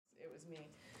me.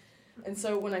 And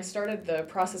so when I started the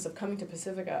process of coming to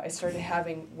Pacifica, I started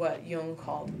having what Jung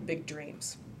called big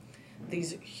dreams.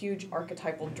 These huge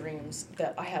archetypal dreams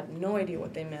that I had no idea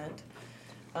what they meant,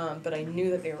 but I knew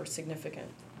that they were significant.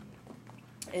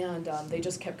 And they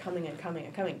just kept coming and coming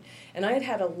and coming. And I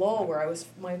had a lull where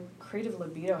my creative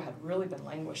libido had really been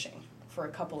languishing for a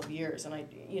couple of years. And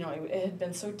it had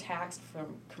been so taxed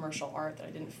from commercial art that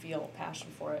I didn't feel passion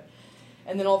for it.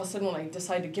 And then all of a sudden when I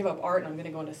decided to give up art and I'm going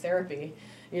to go into therapy,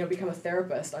 become a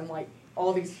therapist, I'm like,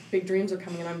 all these big dreams are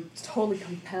coming and I'm totally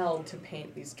compelled to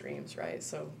paint these dreams, right?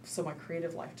 So my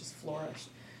creative life just flourished.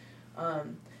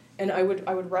 And I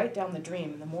would write down the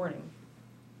dream in the morning.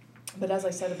 But as I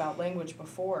said about language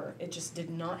before, it just did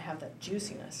not have that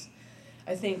juiciness.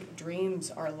 I think dreams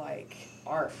are like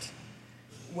art,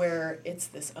 where it's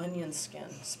this onion skin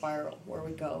spiral where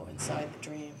we go inside the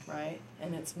dream, right?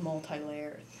 And it's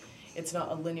multi-layered. It's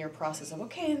not a linear process of,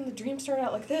 okay, and the dream started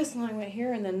out like this, and I went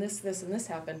here, and then this, and this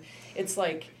happened. It's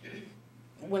like,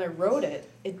 when I wrote it,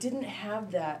 it didn't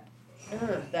have that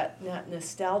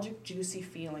nostalgic, juicy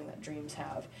feeling that dreams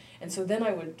have. And so then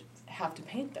I would have to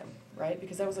paint them, right?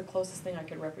 Because that was the closest thing I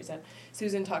could represent.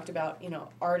 Susan talked about,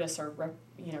 artists are,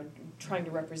 trying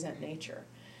to represent nature.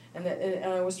 And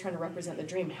I was trying to represent the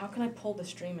dream. How can I pull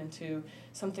this dream into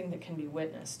something that can be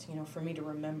witnessed, for me to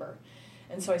remember?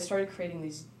 And so I started creating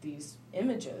these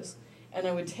images, and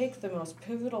I would take the most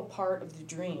pivotal part of the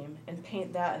dream and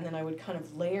paint that, and then I would kind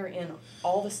of layer in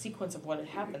all the sequence of what had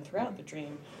happened throughout the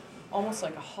dream, almost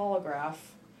like a holograph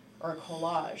or a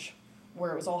collage,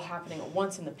 where it was all happening at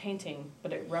once in the painting,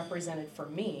 but it represented for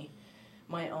me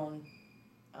my own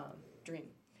dream.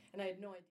 And I had no idea.